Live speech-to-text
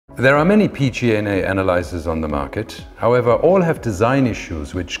There are many pG&A analyzers on the market. However, all have design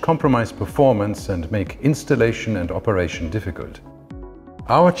issues which compromise performance and make installation and operation difficult.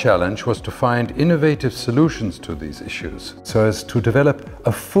 Our challenge was to find innovative solutions to these issues, so as to develop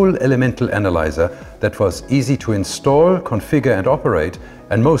a full elemental analyzer that was easy to install, configure and operate,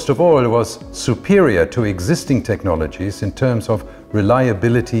 and most of all was superior to existing technologies in terms of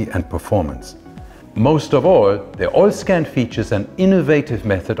reliability and performance. Most of all, the all-scan features an innovative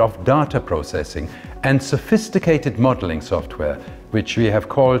method of data processing and sophisticated modeling software, which we have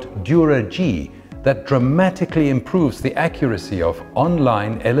called Dura-G, that dramatically improves the accuracy of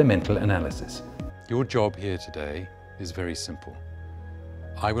online elemental analysis. Your job here today is very simple.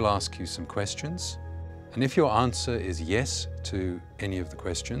 I will ask you some questions, and if your answer is yes to any of the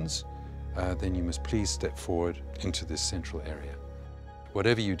questions, then you must please step forward into this central area.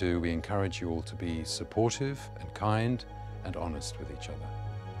 Whatever you do, we encourage you all to be supportive and kind and honest with each other.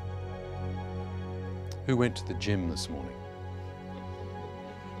 Who went to the gym this morning?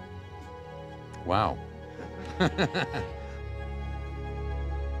 Wow.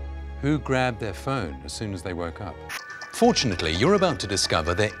 Who grabbed their phone as soon as they woke up? Fortunately, you're about to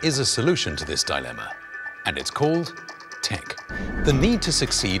discover there is a solution to this dilemma, and it's called tech. The need to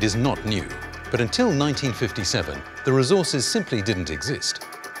succeed is not new, but until 1957, the resources simply didn't exist.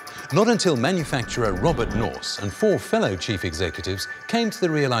 Not until manufacturer Robert Nourse and 4 fellow chief executives came to the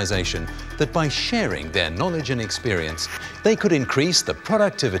realization that by sharing their knowledge and experience, they could increase the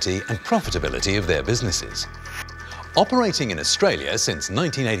productivity and profitability of their businesses. Operating in Australia since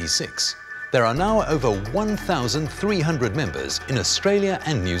 1986, there are now over 1,300 members in Australia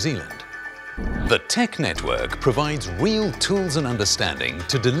and New Zealand. The Tech Network provides real tools and understanding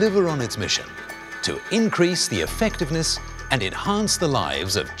to deliver on its mission, to increase the effectiveness and enhance the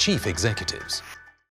lives of chief executives.